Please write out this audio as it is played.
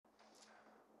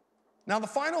Now, the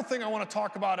final thing I want to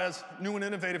talk about as new and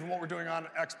innovative in what we're doing on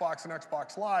Xbox and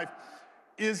Xbox Live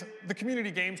is the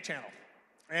Community Games channel.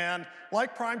 And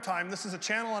like Primetime, this is a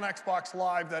channel on Xbox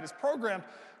Live that is programmed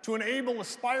to enable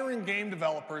aspiring game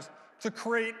developers to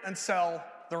create and sell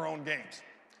their own games.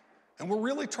 And we're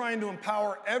really trying to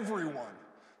empower everyone,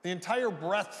 the entire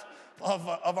breadth of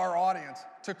our audience,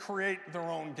 to create their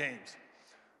own games.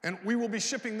 And we will be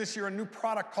shipping this year a new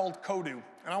product called Kodu.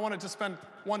 And I wanted to spend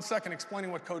 1 second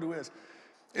explaining what Kodu is.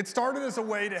 It started as a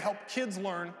way to help kids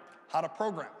learn how to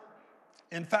program.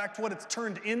 In fact, what it's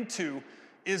turned into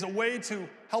is a way to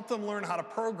help them learn how to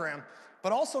program,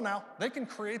 but also now they can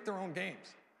create their own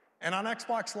games. And on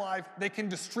Xbox Live, they can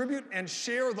distribute and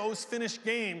share those finished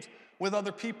games with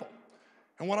other people.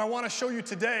 And what I want to show you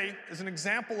today is an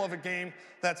example of a game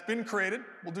that's been created.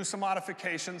 We'll do some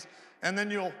modifications, and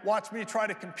then you'll watch me try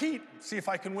to compete, see if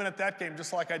I can win at that game,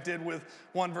 just like I did with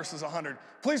 1 versus 100.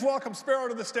 Please welcome Sparrow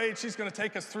to the stage. She's going to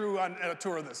take us through on a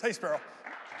tour of this. Hey, Sparrow.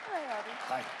 Hi, Robbie.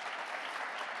 Hi.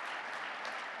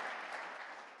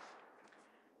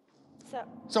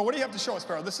 So what do you have to show us,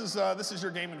 Sparrow? This is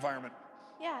your game environment.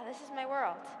 Yeah, this is my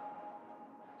world.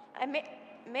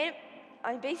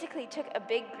 I basically took a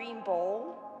big green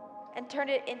bowl and turned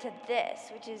it into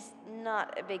this, which is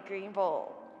not a big green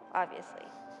bowl, obviously.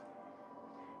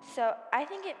 So I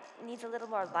think it needs a little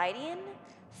more lighting.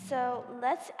 So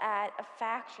let's add a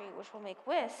factory which will make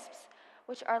wisps,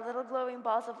 which are little glowing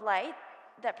balls of light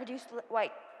that produce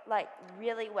white light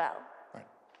really well. Right.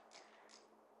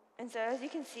 And so as you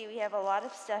can see, we have a lot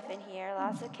of stuff in here,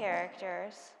 lots of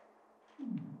characters,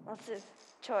 lots of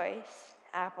choice,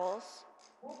 apples.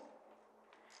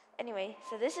 Anyway,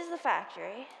 so this is the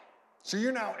factory. So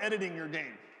you're now editing your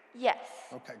game? Yes.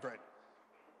 Okay, great.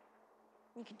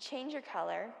 You can change your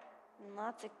color, in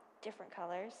lots of different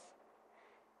colors.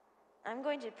 I'm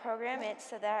going to program it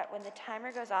so that when the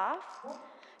timer goes off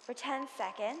for 10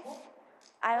 seconds,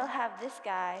 I will have this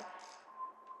guy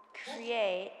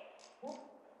create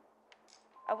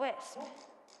a wisp.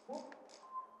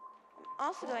 I'm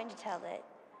also going to tell it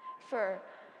for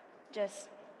just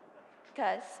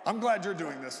because. I'm glad you're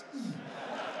doing this.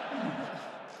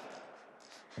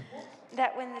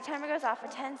 That when the timer goes off for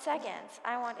 10 seconds,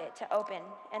 I want it to open,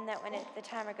 and that when the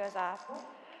timer goes off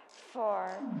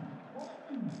for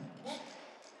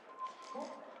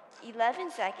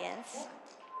 11 seconds,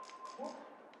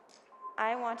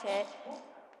 I want it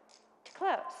to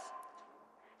close.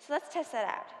 So let's test that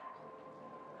out.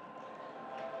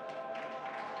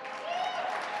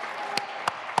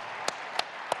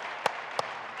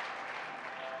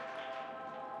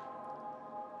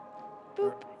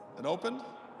 Boop. It opened?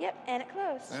 Yep, and it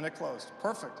closed. And it closed.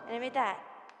 Perfect. And I made that.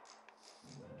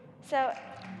 So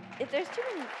if there's too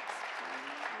many...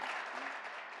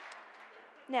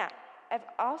 Now, I've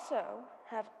also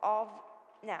have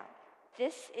all... Now,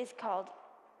 this is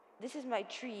my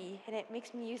tree, and it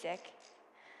makes music.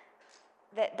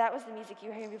 That was the music you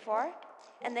were hearing before.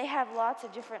 And they have lots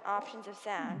of different options of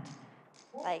sound,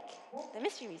 like the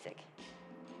mystery music.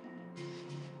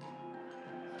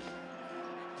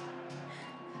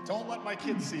 Don't let my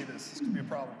kids see this. This could be a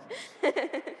problem.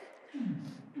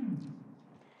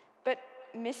 But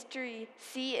Mystery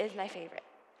C is my favorite.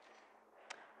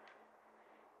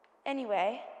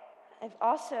 Anyway, I've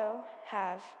also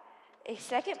have a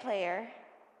second player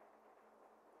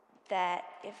that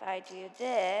if I do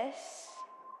this...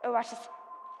 Oh, watch this.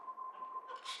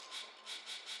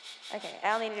 Okay,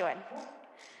 I only need one.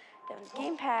 That one's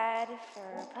gamepad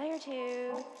for player 2.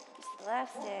 Use the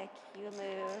left stick. You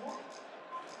move.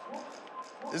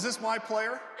 Is this my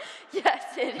player?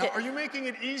 Yes, it is. Now, are you making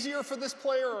it easier for this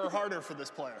player or harder for this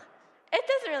player? It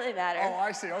doesn't really matter. Oh,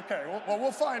 I see. Okay. Well,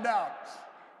 we'll find out.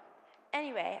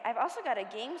 Anyway, I've also got a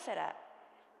game set up.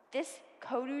 This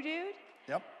Kodu dude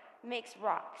makes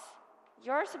rocks.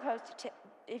 You're supposed to,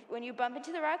 when you bump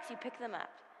into the rocks, you pick them up.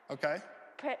 Okay.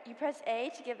 You press A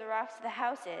to give the rocks to the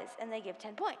houses, and they give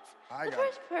 10 points. The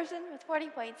first person with 40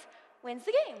 points wins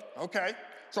the game. Okay.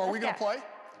 So are we going to play?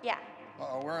 Yeah.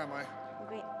 Uh-oh, where am I?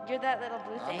 You're that little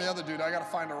blue thing. I'm the other dude. I got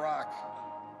to find a rock.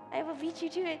 I will beat you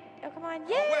to it. Oh, come on.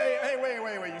 Yay!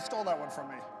 Oh, wait. You stole that one from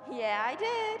me. Yeah, I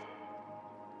did.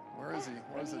 Where is he?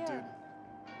 Where is it, dude?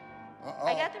 Uh-oh.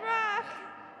 I got the rock.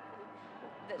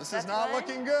 This is not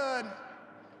looking good.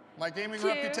 My gaming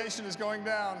reputation is going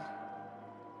down.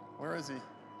 Where is he?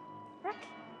 Rock.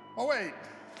 Oh, wait.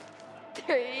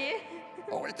 3.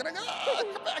 Oh, wait, can I go?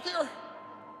 Come back here.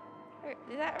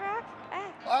 Is that rock?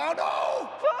 Oh, no.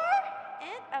 4.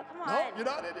 And, oh, come on. No, you're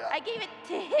not in yet. I gave it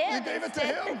to him. You gave it to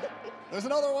him. There's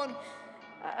another one.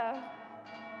 Uh-oh.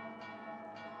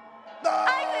 No!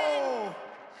 I win.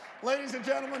 Ladies and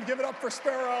gentlemen, give it up for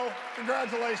Sparrow.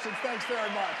 Congratulations. Thanks very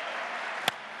much.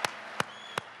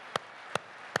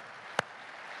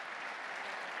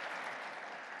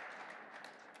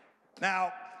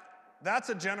 Now, that's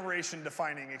a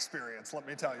generation-defining experience, let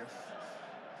me tell you.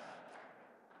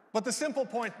 But the simple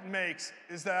point it makes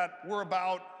is that we're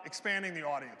about expanding the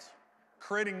audience,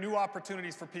 creating new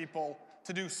opportunities for people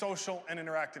to do social and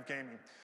interactive gaming.